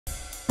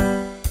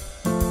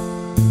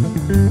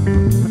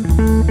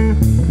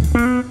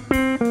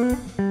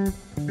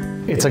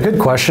It's a good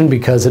question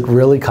because it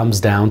really comes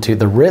down to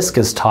the risk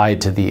is tied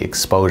to the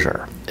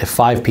exposure. If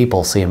 5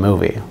 people see a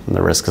movie,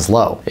 the risk is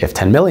low. If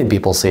 10 million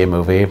people see a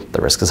movie,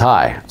 the risk is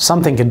high.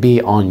 Something could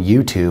be on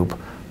YouTube,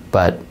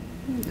 but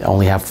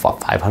only have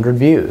 500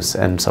 views,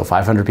 and so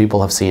 500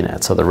 people have seen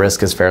it, so the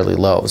risk is fairly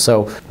low.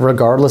 So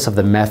regardless of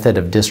the method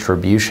of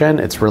distribution,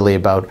 it's really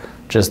about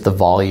just the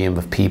volume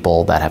of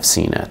people that have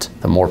seen it.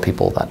 The more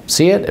people that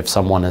see it, if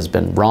someone has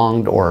been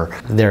wronged or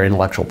their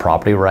intellectual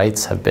property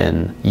rights have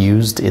been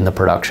used in the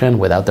production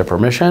without their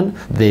permission,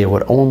 they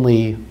would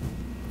only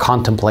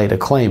contemplate a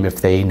claim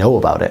if they know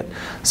about it.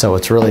 So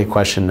it's really a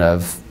question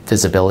of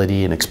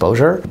visibility and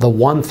exposure. The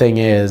one thing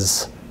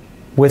is,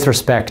 with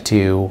respect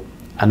to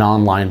an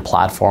online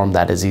platform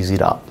that is easy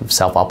to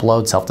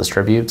self-upload,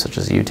 self-distribute, such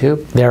as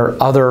YouTube, there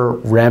are other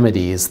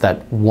remedies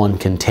that one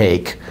can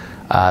take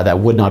that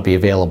would not be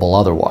available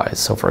otherwise.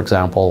 So for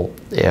example,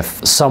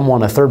 if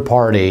someone, a third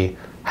party,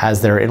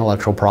 has their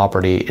intellectual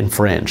property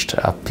infringed,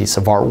 a piece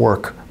of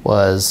artwork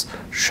was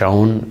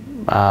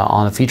shown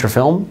on a feature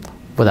film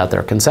without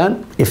their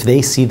consent, if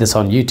they see this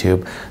on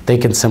YouTube, they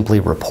can simply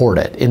report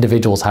it.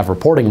 Individuals have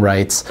reporting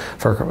rights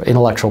for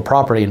intellectual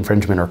property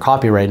infringement or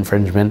copyright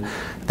infringement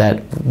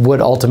that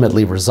would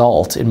ultimately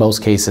result, in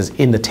most cases,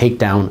 in the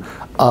takedown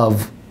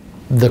of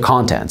the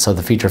content. So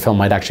the feature film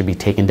might actually be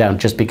taken down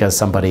just because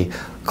somebody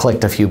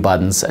clicked a few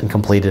buttons and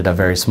completed a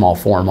very small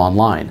form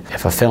online.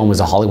 If a film is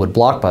a Hollywood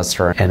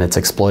blockbuster and it's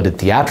exploited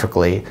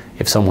theatrically,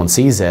 if someone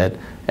sees it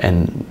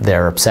and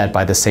they're upset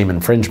by the same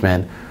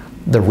infringement,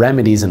 the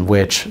remedies in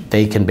which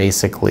they can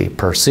basically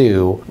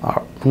pursue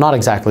are not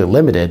exactly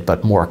limited,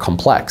 but more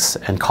complex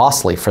and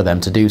costly for them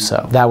to do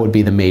so. That would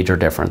be the major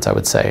difference, I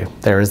would say.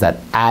 There is that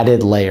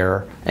added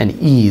layer and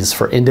ease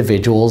for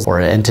individuals or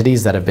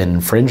entities that have been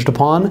infringed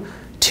upon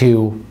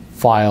to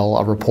file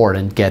a report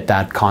and get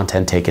that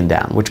content taken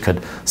down, which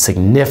could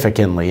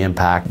significantly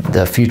impact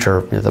the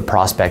future, the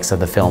prospects of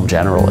the film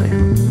generally.